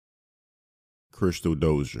Crystal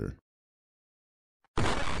Dozier,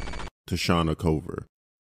 Tashana Cover,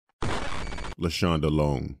 LaShonda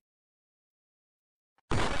Long,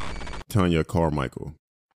 Tanya Carmichael,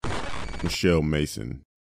 Michelle Mason,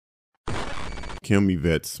 Kim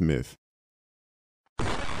Yvette Smith,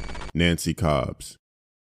 Nancy Cobbs,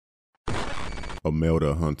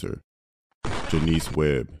 Imelda Hunter, Janice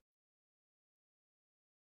Webb,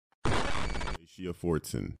 Asia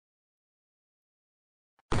Fortson,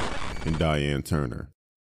 and Diane Turner.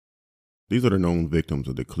 These are the known victims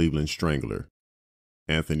of the Cleveland Strangler,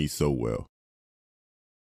 Anthony Sowell.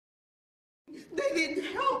 They didn't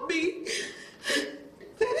help me.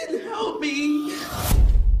 They didn't help me.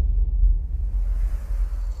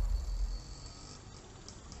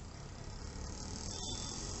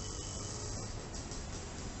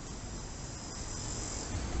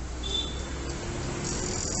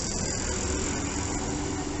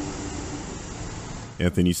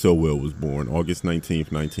 Anthony Sowell was born August 19,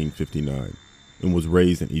 1959, and was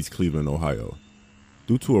raised in East Cleveland, Ohio.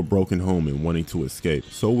 Due to a broken home and wanting to escape,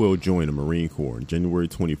 Sowell joined the Marine Corps on January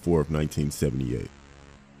 24, 1978.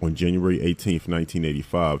 On January 18,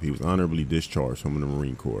 1985, he was honorably discharged from the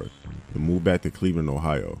Marine Corps and moved back to Cleveland,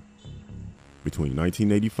 Ohio. Between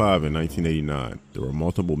 1985 and 1989, there were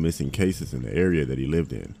multiple missing cases in the area that he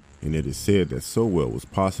lived in, and it is said that Sowell was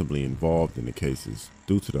possibly involved in the cases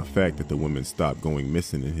due to the fact that the women stopped going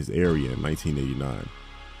missing in his area in 1989.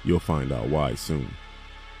 You'll find out why soon.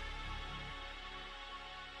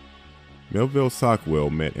 Melville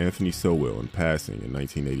Sockwell met Anthony Sowell in passing in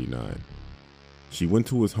 1989. She went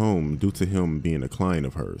to his home due to him being a client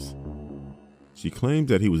of hers. She claimed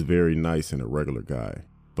that he was very nice and a regular guy,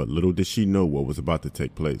 but little did she know what was about to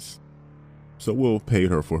take place. Sowell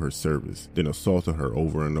paid her for her service, then assaulted her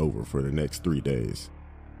over and over for the next 3 days.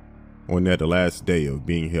 On that last day of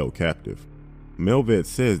being held captive, Melvette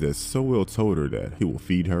says that Sowell told her that he will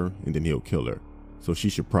feed her and then he'll kill her, so she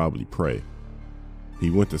should probably pray.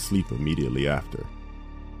 He went to sleep immediately after.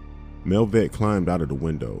 Melvette climbed out of the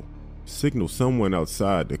window, signaled someone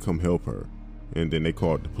outside to come help her, and then they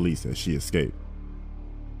called the police as she escaped.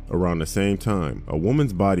 Around the same time, a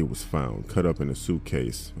woman's body was found cut up in a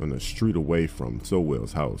suitcase on a street away from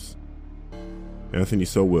Sowell's house. Anthony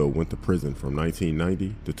Sowell went to prison from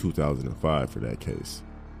 1990 to 2005 for that case.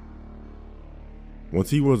 Once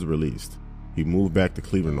he was released, he moved back to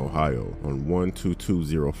Cleveland, Ohio on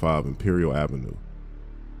 12205 Imperial Avenue.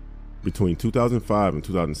 Between 2005 and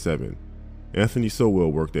 2007, Anthony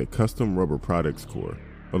Sowell worked at Custom Rubber Products Corp.,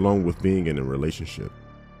 along with being in a relationship.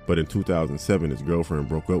 But in 2007, his girlfriend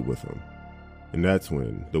broke up with him, and that's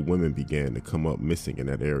when the women began to come up missing in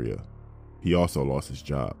that area. He also lost his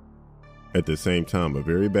job. At the same time, a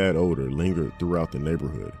very bad odor lingered throughout the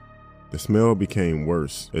neighborhood. The smell became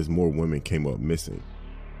worse as more women came up missing,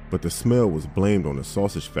 but the smell was blamed on the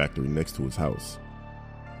sausage factory next to his house.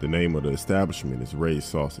 The name of the establishment is Ray's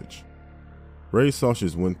Sausage. Ray's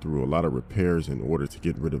Sausage went through a lot of repairs in order to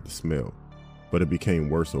get rid of the smell, but it became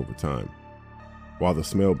worse over time. While the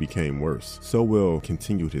smell became worse, Sowell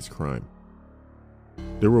continued his crime.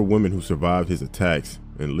 There were women who survived his attacks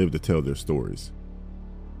and lived to tell their stories.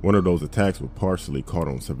 One of those attacks was partially caught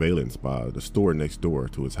on surveillance by the store next door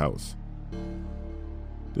to his house.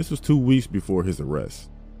 This was 2 weeks before his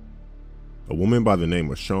arrest. A woman by the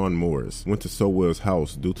name of Shawn Morris went to Sowell's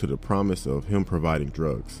house due to the promise of him providing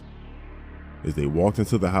drugs. As they walked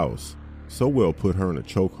into the house, Sowell put her in a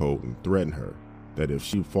chokehold and threatened her that if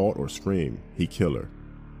she fought or screamed, he'd kill her.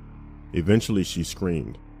 Eventually she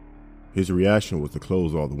screamed. His reaction was to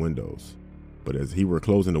close all the windows, but as he were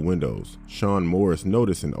closing the windows, Shawn Morris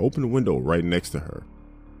noticed an open window right next to her.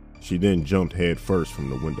 She then jumped head first from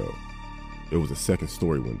the window. It was a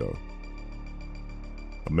second-story window.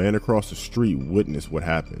 A man across the street witnessed what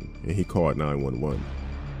happened, and he called 911.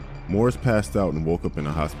 Morris passed out and woke up in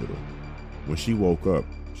the hospital. When she woke up,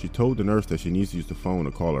 she told the nurse that she needs to use the phone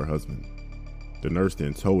to call her husband. The nurse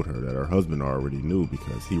then told her that her husband already knew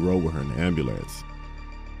because he rode with her in the ambulance.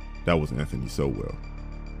 That was Anthony Sowell.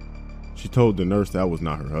 She told the nurse that was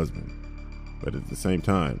not her husband, but at the same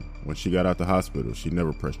time, when she got out the hospital, she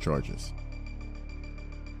never pressed charges.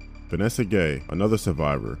 Vanessa Gay, another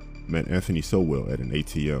survivor, met Anthony Sowell at an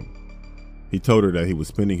ATM. He told her that he was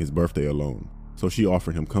spending his birthday alone, so she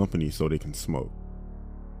offered him company so they can smoke.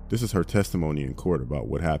 This is her testimony in court about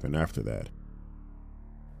what happened after that.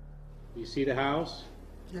 You see the house?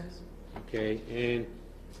 Yes. Okay, and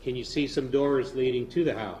can you see some doors leading to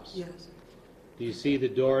the house? Yes. Do you see the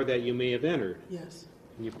door that you may have entered? Yes.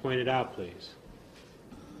 Can you point it out, please?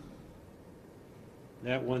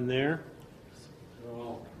 That one there?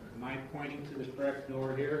 So, am I pointing to the correct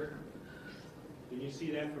door here? Can you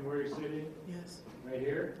see that from where you're sitting? Yes. Right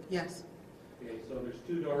here? Yes. Okay, so there's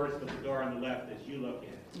two doors, but the door on the left as you look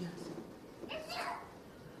at. Yes.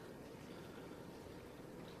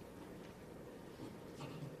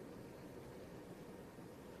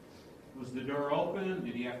 Was the door open?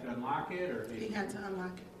 Did he have to unlock it, or He had to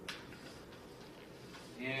unlock it.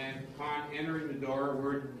 And upon entering the door,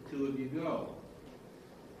 where did the two of you go?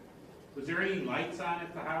 Was there any lights on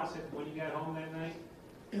at the house when you got home that night?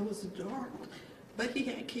 It was dark, but he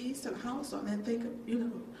had keys to the house, so I didn't think,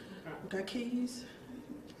 got keys.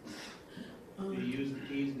 Did you use the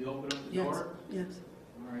keys to open up the Yes. door? Yes.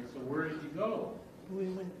 All right, so where did you go? We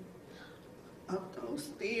went up those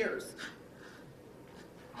stairs,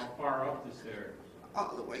 How far up the stairs?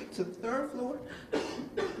 all the way to the third floor.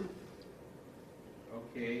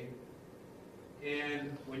 Okay.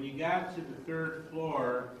 And when you got to the third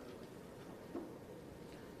floor,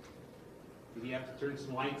 did you have to turn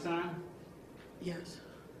some lights on? Yes.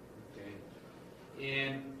 Okay.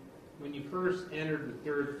 And when you first entered the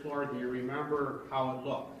third floor, do you remember how it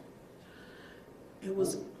looked? It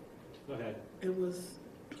was, Go ahead. it was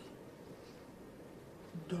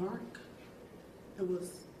dark. It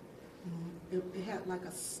was, it had like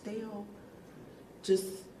a stale, just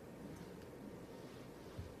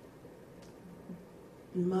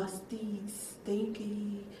musty,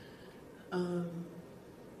 stinky,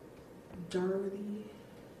 dirty,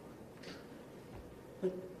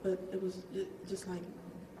 but it was just like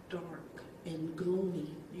dark and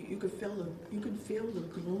gloomy. You could feel the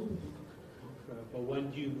gloom. Okay. But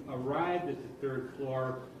when you arrived at the third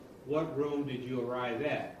floor, what room did you arrive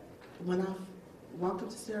at? When I walked up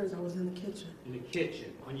the stairs, I was in the kitchen. In the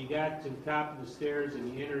kitchen. When you got to the top of the stairs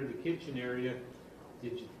and you entered the kitchen area,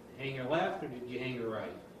 did you hang a left or did you hang a right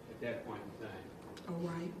at that point in time? All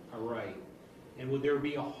right. A right. And would there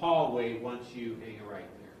be a hallway once you hang a right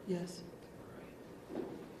there? Yes. Right.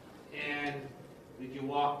 And did you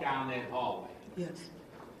walk down that hallway? Yes.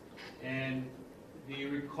 And do you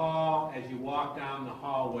recall as you walked down the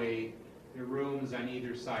hallway the rooms on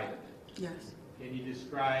either side of it? Yes. Can you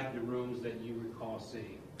describe the rooms that you recall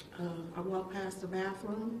seeing? I walked past the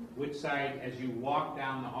bathroom. Which side, as you walked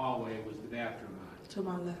down the hallway, was the bathroom on? To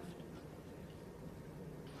my left.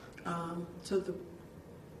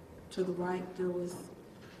 To the right, there was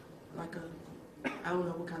like I don't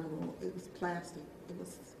know what kind of room. It was plastic. It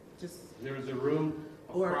was just. There was a room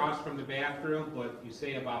across from the bathroom, but you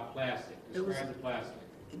say about plastic. Describe the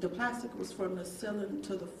plastic. The plastic was from the ceiling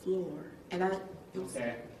to the floor, and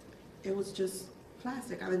it was just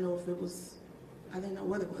plastic. I didn't know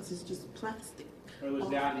what it was. It's just plastic. It was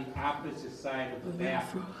down the opposite side of the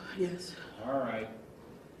bathroom. Yes. All right.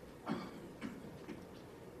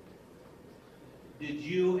 Did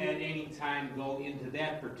you at any time go into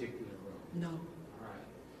that particular room? No. All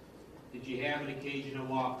right. Did you have an occasion to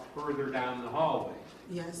walk further down the hallway?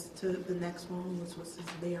 Yes, to the next room, which was his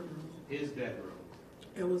bedroom. His bedroom.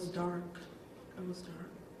 It was dark. It was dark.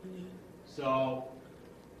 Yeah. So,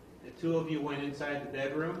 the two of you went inside the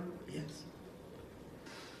bedroom? Yes.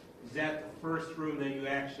 Is that the first room that you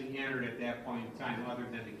actually entered at that point in time, other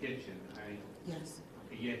than the kitchen? Yes.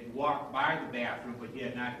 Okay, you had walked by the bathroom, but you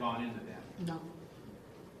had not gone in the bathroom. No.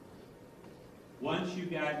 Once you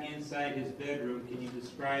got inside his bedroom, can you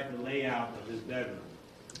describe the layout of his bedroom?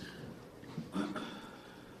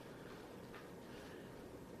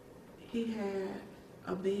 He had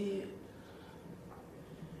a bed,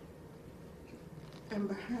 and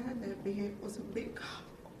behind that bed was a big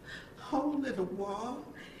hole in the wall.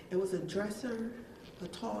 It was a dresser, a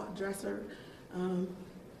tall dresser,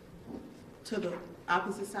 to the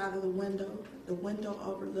opposite side of the window. The window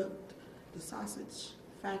overlooked the sausage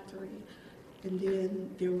factory, and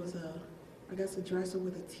then there was a dresser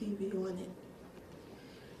with a TV on it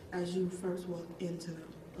as you first walked into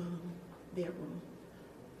the bedroom.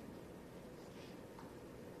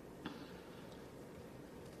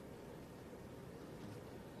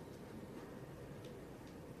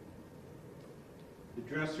 The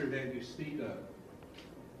dresser that you speak of,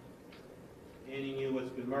 handing you what's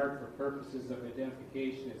been marked for purposes of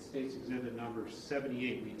identification at State's Exhibit number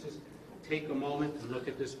 78. Will you just take a moment and look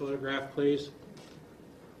at this photograph, please?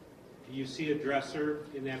 Do you see a dresser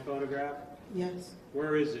in that photograph? Yes.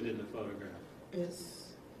 Where is it in the photograph? It's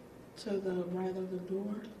to the right of the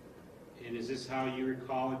door. And is this how you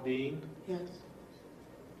recall it being? Yes.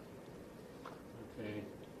 Okay.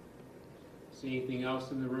 See anything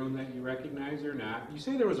else in the room that you recognize or not? You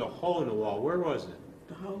say there was a hole in the wall. Where was it?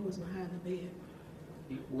 The hole was behind the bed.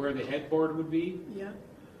 Where the headboard would be? Yep.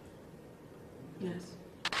 Yes.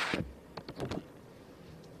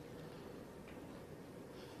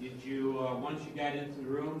 Did you, once you got into the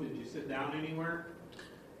room, did you sit down anywhere?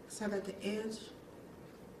 Sat at the edge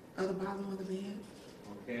of the bottom of the bed.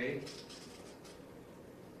 Okay.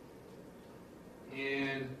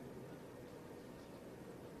 And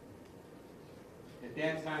at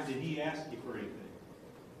that time, did he ask you for anything?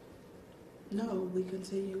 No, we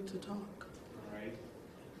continued to talk. All right.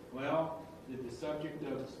 Well, did the subject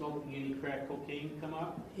of smoking any crack cocaine come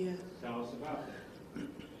up? Yeah. Tell us about that.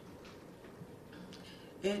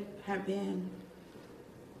 It had been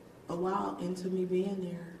a while into me being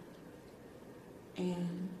there,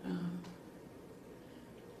 and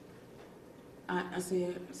I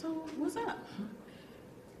said, "So what's up?"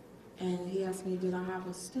 And he asked me, "Did I have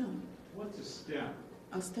a stem?" What's a stem?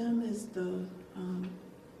 A stem is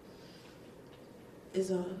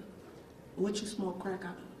what you smoke crack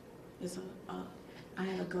out of. It's I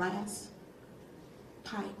had a glass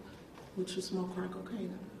pipe which you smoke crack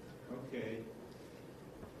cocaine out of. Okay.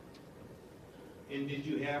 And did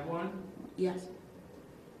you have one? Yes.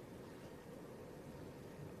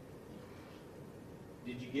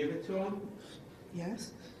 Did you give it to him?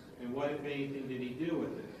 Yes. And what, if anything, did he do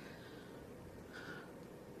with it?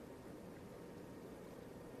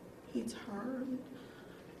 He turned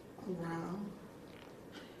around,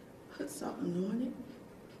 put something on it.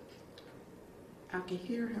 I could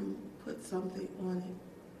hear him put something on it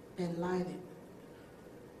and light it.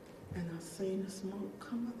 And I seen the smoke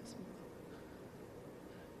come out of his mouth.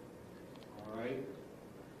 All right.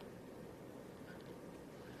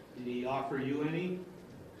 Did he offer you any?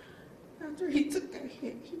 After he took that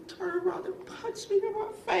hit, he turned around and punched me in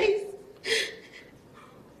my face.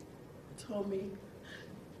 Told me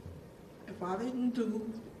if I didn't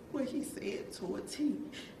do what he said to a T,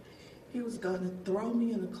 he was gonna throw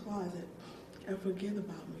me in the closet and forget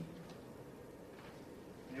about me.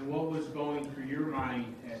 And what was going through your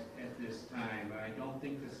mind at this time? I don't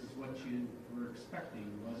think this is what you were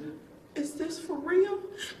expecting, was it? Is this for real?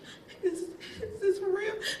 Is this for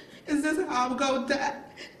real? Is this how I'm gonna die?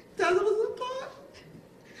 That's what was the thought.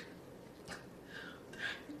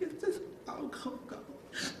 Is this how I'm gonna go?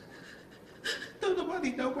 Don't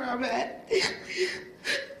nobody know where I'm at.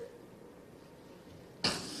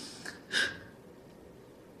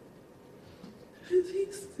 Is he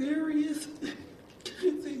serious?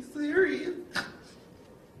 Is he serious?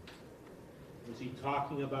 Was he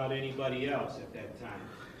talking about anybody else at that time?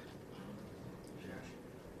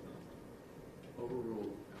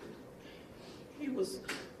 Overruled. He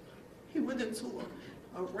went into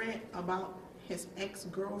a rant about his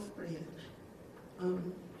ex-girlfriend.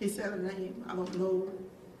 He said a name. I don't know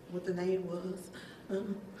what the name was.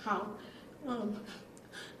 How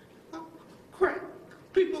crack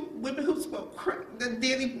people, women who smoke crack that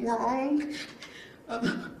did him wrong.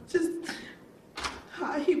 Just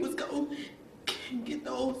how he was going to get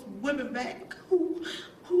those women back who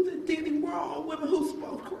did him wrong, women who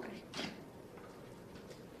smoke crack.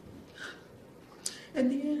 And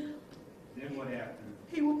Then what happened?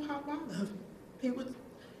 he would pop out of it. He would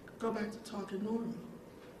go back to talking normal.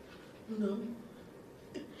 You know?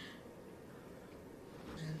 And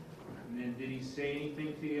then did he say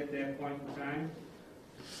anything to you at that point in time?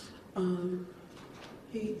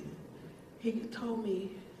 He told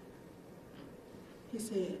me, he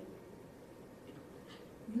said,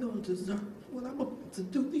 "You don't deserve what I'm about to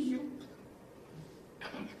do to you."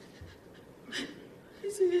 He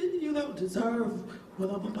said, "You don't deserve what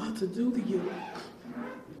I'm about to do to you."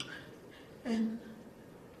 And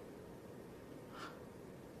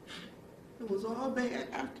it was all bad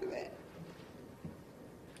after that.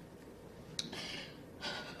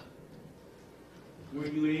 Were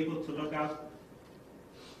you able to look out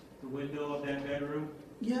the window of that bedroom?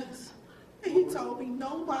 Yes. And he told me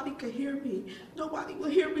nobody could hear me. Nobody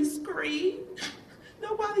would hear me scream.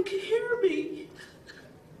 Nobody could hear me.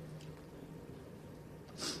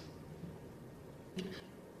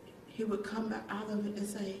 He would come back out of it and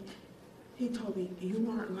say, he told me, "You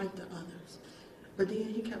aren't like the others." But then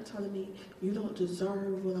he kept telling me, "You don't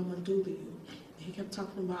deserve what I'm going to do to you." And he kept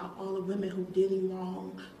talking about all the women who did him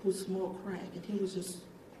wrong, who smoked crack. And he was just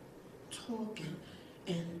talking.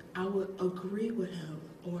 And I would agree with him,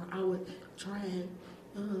 or I would try and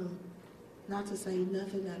not to say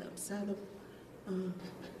nothing that upset him. And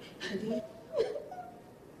then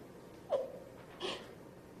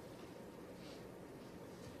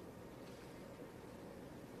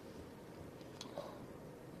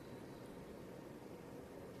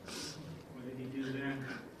What did he do then?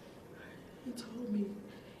 he told me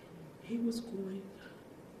he was going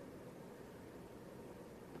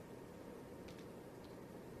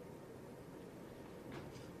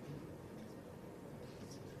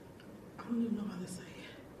I don't even know how to say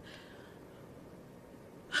it.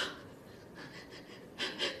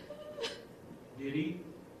 Did he?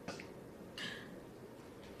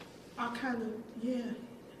 I kind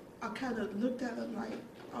of looked at him like,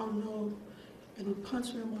 oh no, and he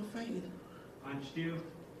punched me in my face. Punched you?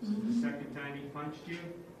 Mm-hmm. The second time he punched you?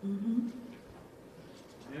 Mm-hmm.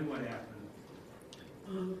 Then what happened?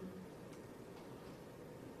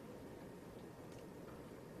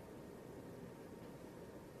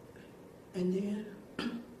 And then,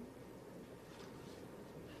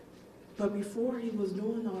 but before he was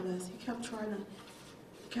doing all this, he kept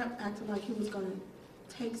acting like he was gonna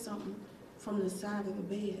take something from the side of the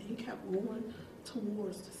bed. He kept going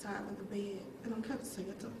towards the side of the bed, and I kept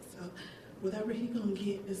saying to myself, whatever he gonna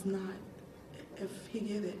get is not, if he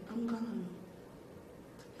get it, I'm gone.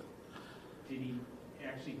 Did he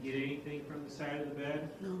actually get anything from the side of the bed?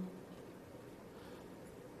 No.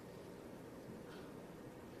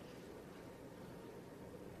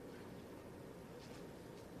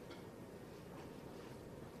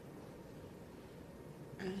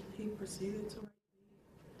 And he proceeded to rape me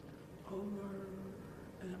over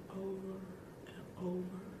and over and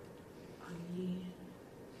over again.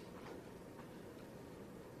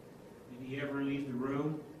 Did he ever leave the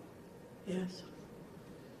room? Yes,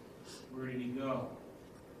 Where did he go?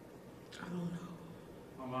 I don't know.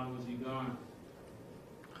 How long was he gone?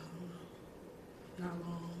 I don't know. Not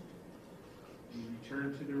long. Did he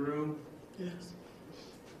return to the room? Yes.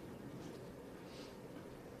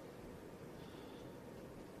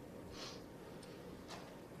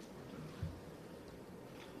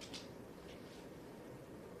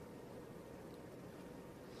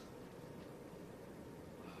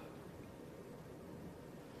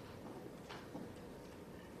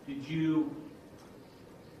 Did you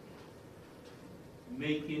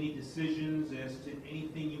make any decisions as to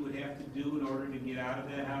anything you would have to do in order to get out of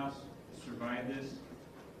that house, to survive this?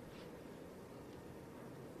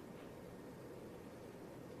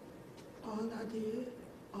 All I did,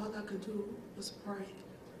 all I could do was pray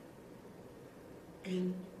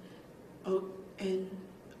and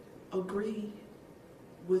agree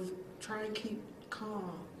with, try and keep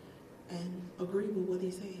calm and agree with what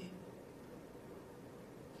he said.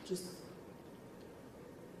 Just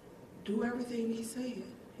do everything he said.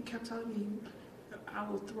 He kept telling me, I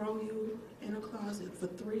will throw you in a closet for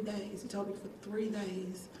 3 days. He told me for 3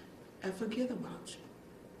 days and forget about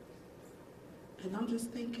you. And I'm just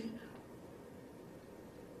thinking,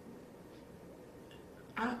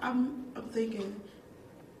 I'm thinking,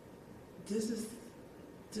 this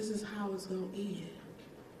is how it's gonna end.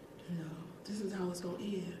 You know, this is how it's gonna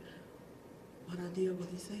end. But I did what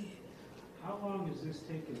he said. How long has this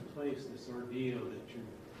taken place, this ordeal that you're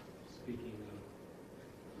speaking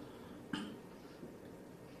of?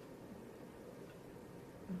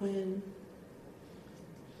 When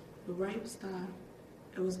the rape stopped,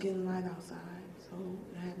 it was getting light outside, so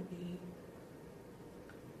it had to be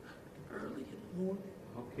early in the morning.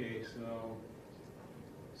 Okay, so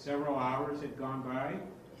several hours had gone by?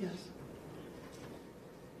 Yes.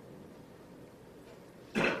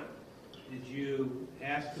 Did you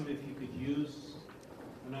ask him if you could use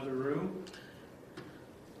another room?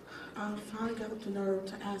 I finally got up the nerve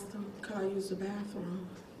to ask him, could I use the bathroom?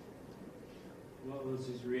 What was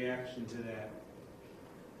his reaction to that?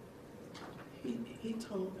 He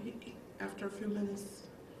told me, after a few minutes,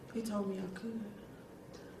 he told me I could.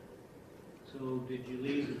 So did you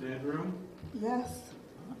leave the bedroom? Yes.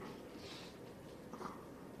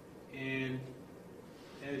 And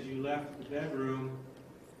as you left the bedroom,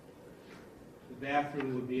 the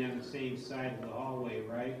bathroom would be on the same side of the hallway,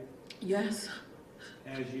 right? Yes.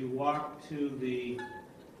 As you walked to the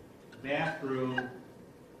bathroom,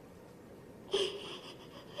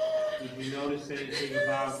 did you notice anything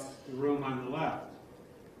about the room on the left?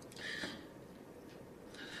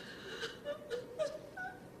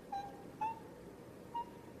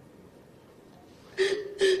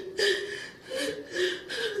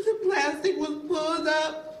 The plastic was pulled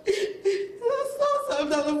up. I saw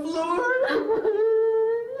something on the floor.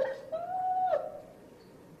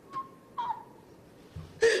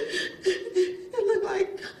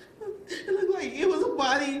 It looked like it was a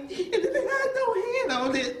body, and it had no hand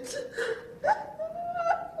on it.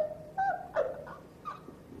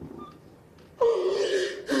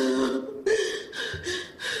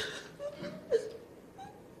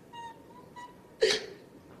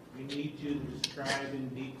 We need you to describe in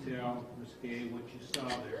detail, Ms. Gay, what you saw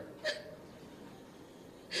there.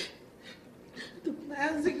 The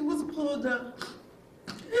plastic was pulled up.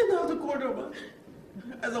 And out the corner of my,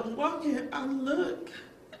 as I'm walking, I look,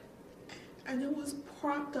 and it was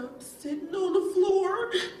propped up, sitting on the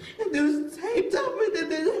floor, and it was taped up, and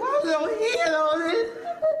then it had no head on it.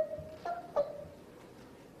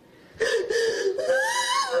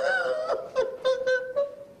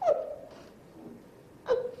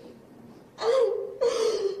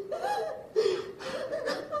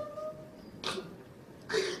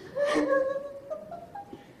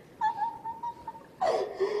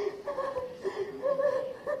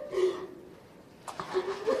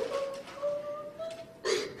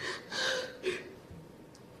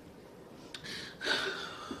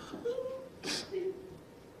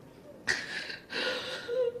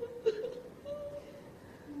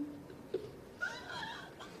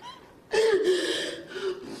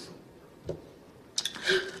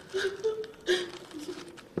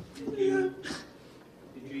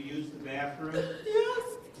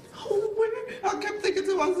 kept thinking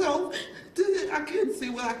to myself, I couldn't see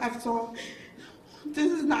what I saw.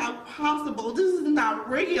 This is not possible. This is not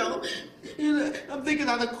real. You know, I'm thinking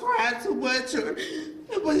I done cried too much, but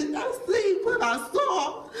I see what I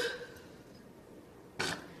saw.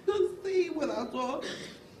 I see what I saw.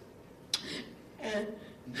 And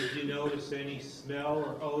did you notice any smell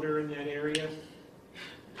or odor in that area?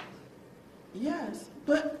 yes,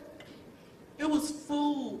 but it was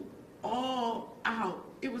food all out.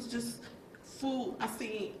 It was just food. I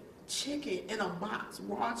seen chicken in a box,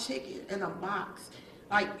 raw chicken in a box.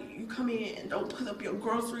 Like, you come in and don't put up your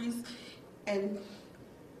groceries, and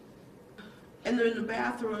in the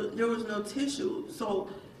bathroom there was no tissue, so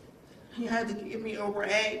he had to give me a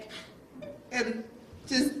rag and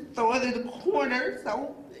just throw it in the corner.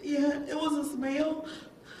 So yeah, it was a smell.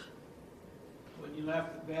 When you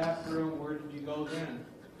left the bathroom, where did you go then?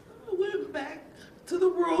 I went back to the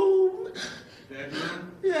room.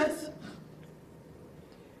 Bedroom? Yes.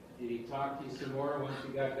 Did he talk to you some more once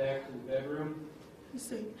you got back to the bedroom? He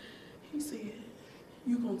said,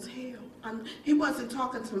 you gonna tell. He wasn't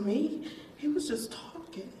talking to me. He was just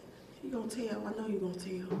talking. You gonna tell. I know you gonna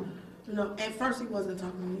tell. You know, at first he wasn't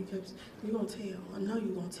talking to me. He kept, you gonna tell. I know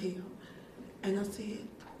you gonna tell. And I said,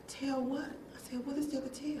 tell what? I said, what is there to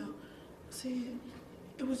tell? I said,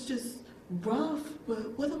 it was just rough,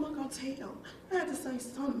 but what am I gonna tell? I had to say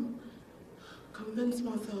something. Convince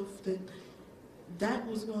myself that that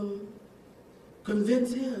was gonna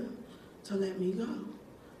convince him to let me go.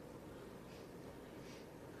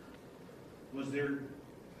 Was there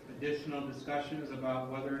additional discussions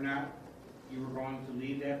about whether or not you were going to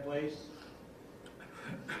leave that place?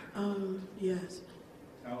 Yes.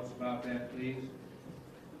 Tell us about that, please.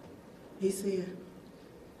 He said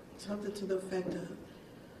something to the effect of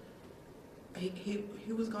he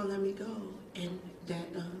was gonna let me go, and that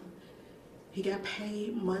he got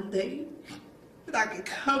paid Monday, and I could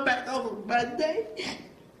come back over Monday,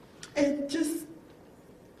 and just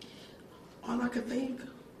all I could think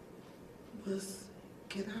was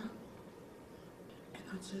get out. And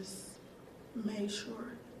I just made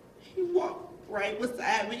sure he walked right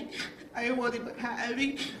beside me. I didn't want him behind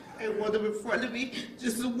me. I didn't want him in front of me.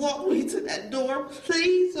 Just walk me to that door,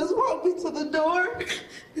 please. Just walk me to the door.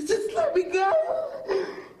 Just let me go.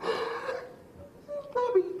 Just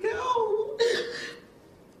let me go.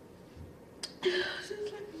 Just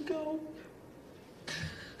let me go.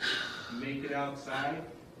 You make it outside?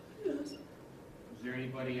 Yes. Was there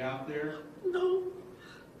anybody out there? No.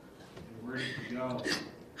 And where did you go?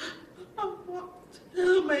 I walked and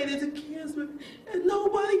I made it to Kinsman, and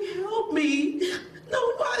nobody helped me.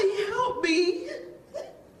 Nobody helped me.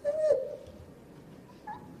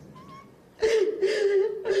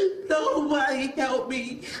 Nobody helped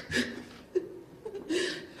me.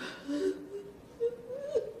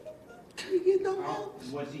 Couldn't get no help.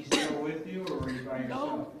 Was he still with you, or were you by yourself?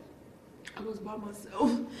 No, I was by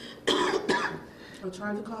myself. I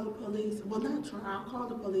tried to call the police. Well, not try. I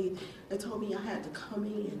called the police. They told me I had to come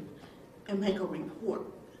in and make a report.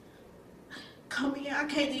 Come in. I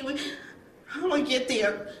can't even. How do I get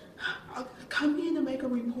there? Come in and make a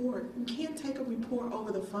report. You can't take a report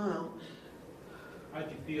over the phone.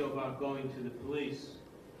 How'd you feel about going to the police?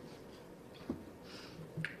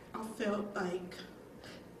 I felt like.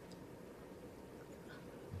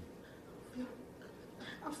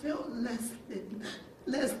 I felt less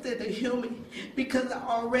than a human because I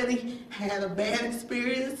already had a bad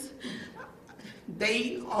experience.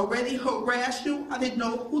 They already harassed you. I didn't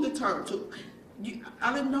know who to turn to.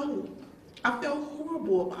 I didn't know. I felt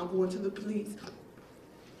horrible about going to the police.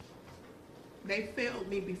 They failed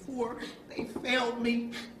me before. They failed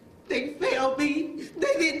me. They failed me.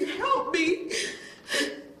 They didn't help me.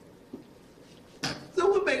 So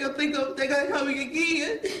what make them think they're gonna help me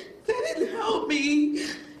again? They didn't help me.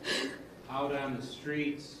 Out on the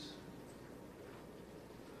streets,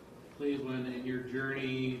 Cleveland, in your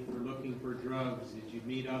journey for looking for drugs, did you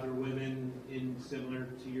meet other women in similar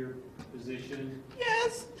to your position?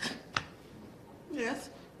 Yes. Yes.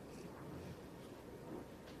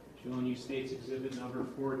 Showing you State's Exhibit number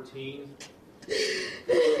 14.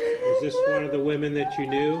 Is this one of the women that you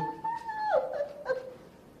knew?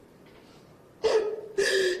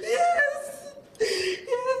 Yes.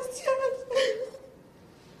 Yes, yes.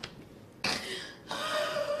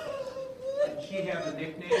 Did she have a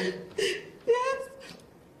nickname? Yes.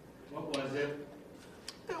 What was it?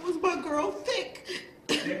 That was my girl, Thick.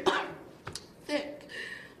 Nick? Thick.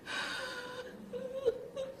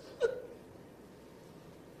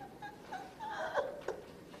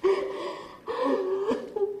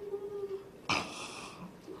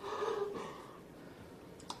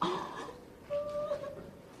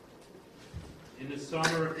 In the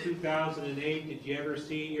summer of 2008, did you ever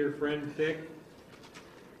see your friend Thick?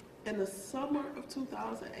 In the summer of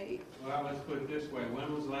 2008, Well, let's put it this way.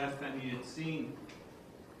 When was the last time you had seen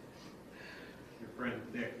your friend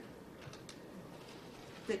Thick?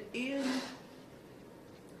 the end,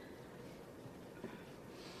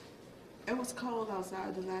 it was cold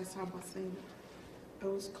outside the last time I seen it. It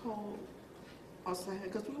was cold outside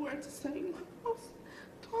because we were at the same house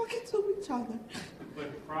talking to each other.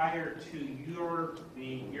 But prior to your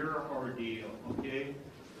ordeal, okay?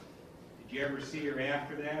 Did you ever see her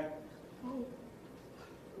after that? Oh,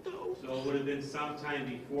 no. So it would have been sometime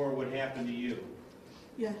before what happened to you.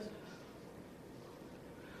 Yes,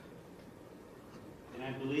 And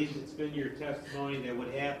I believe it's been your testimony that what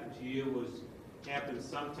happened to you happened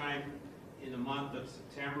sometime in the month of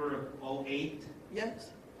September of '08.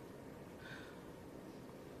 yes,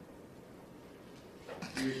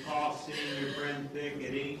 Do you recall seeing your friend Thick at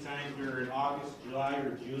any time during August, July,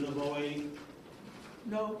 or June of '08?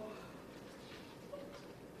 no.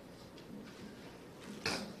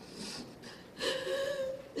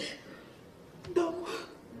 No.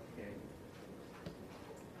 Okay.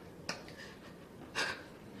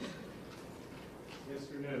 Yes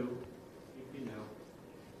or no, if you know.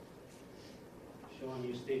 Showing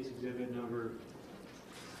you State's Exhibit number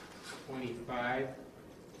 25.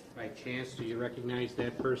 By chance, do you recognize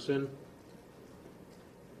that person?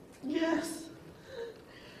 Yes.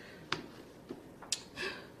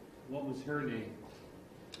 What was her name?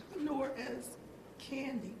 I knew her as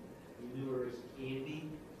Candy. You knew her as Candy?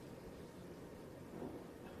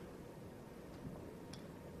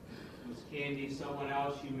 Was Candy someone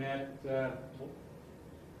else you met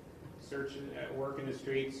searching at work in the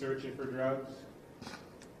streets, searching for drugs?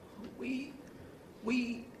 We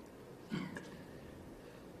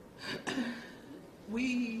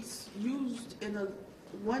used in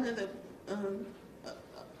one of the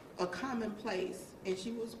a common place, and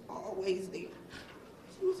she was always there.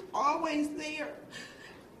 She was always there.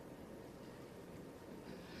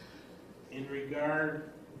 In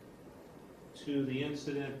regard to the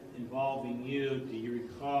incident involving you, do you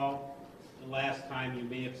recall the last time you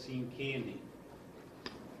may have seen Candy?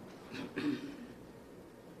 Do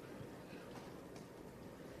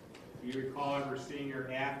you recall ever seeing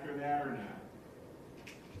her after that or not?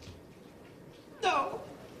 No.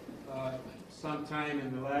 Sometime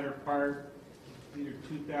in the latter part, either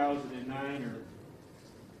 2009 or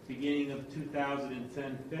beginning of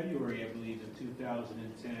 2010, February, I believe, in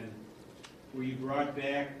 2010, were you brought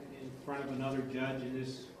back in front of another judge in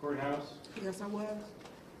this courthouse? Yes, I was.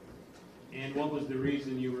 And what was the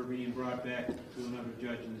reason you were being brought back to another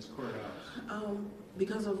judge in this courthouse?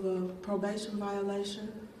 Because of a probation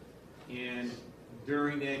violation. And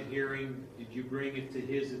during that hearing, did you bring it to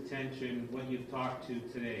his attention what you've talked to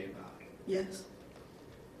today about? Yes.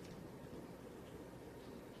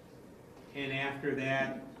 And after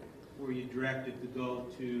that, were you directed to go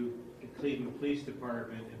to the Cleveland Police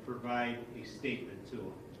Department and provide a statement to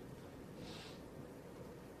him?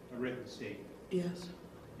 A written statement? Yes.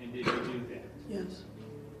 And did you do that? Yes.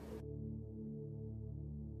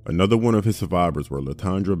 Another one of his survivors were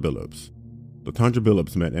LaTondra Billups. LaTondra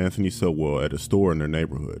Billups met Anthony Sowell at a store in their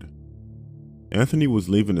neighborhood. Anthony was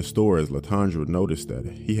leaving the store as LaTondra noticed that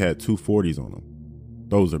he had 2 40s on him.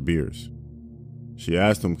 Those are beers. She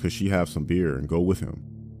asked him could she have some beer and go with him.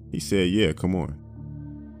 He said, yeah, come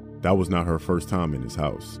on. That was not her first time in his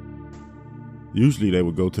house. Usually they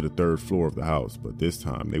would go to the 3rd floor of the house, but this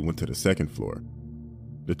time they went to the 2nd floor.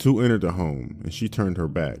 The two entered the home and she turned her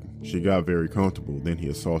back. She got very comfortable, then he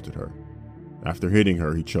assaulted her. After hitting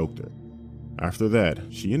her, he choked her. After that,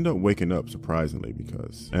 she ended up waking up surprisingly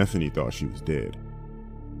because Anthony thought she was dead.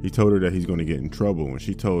 He told her that he's going to get in trouble and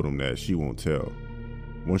she told him that she won't tell.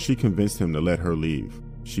 Once she convinced him to let her leave,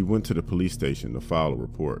 she went to the police station to file a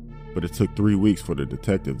report, but it took 3 weeks for the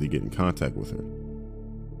detective to get in contact with her.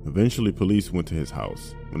 Eventually, police went to his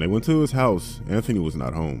house. When they went to his house, Anthony was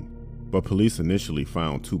not home, but police initially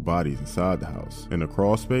found 2 bodies inside the house, in a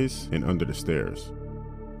crawl space and under the stairs.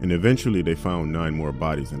 And eventually they found 9 more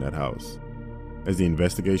bodies in that house. As the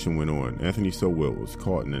investigation went on, Anthony Sowell was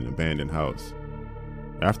caught in an abandoned house.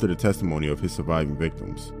 After the testimony of his surviving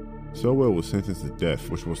victims, Sowell was sentenced to death,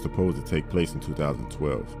 which was supposed to take place in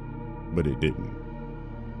 2012, but it didn't.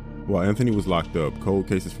 While Anthony was locked up, cold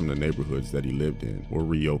cases from the neighborhoods that he lived in were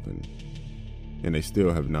reopened, and they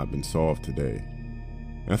still have not been solved today.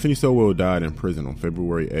 Anthony Sowell died in prison on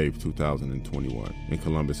February 8, 2021, in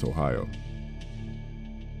Columbus, Ohio.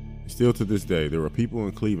 Still to this day, there are people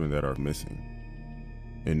in Cleveland that are missing,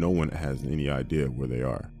 and no one has any idea where they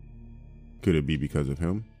are. Could it be because of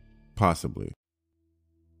him? Possibly.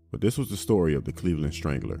 But this was the story of the Cleveland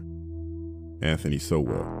Strangler, Anthony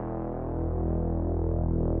Sowell.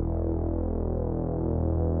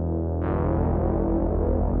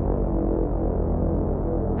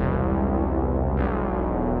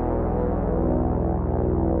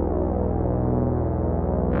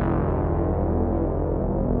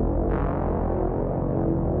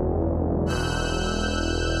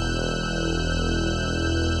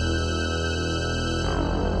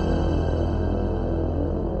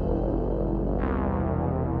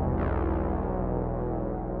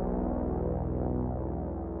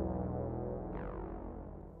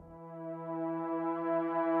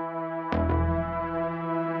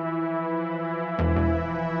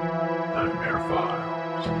 Nightmare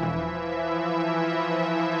Files.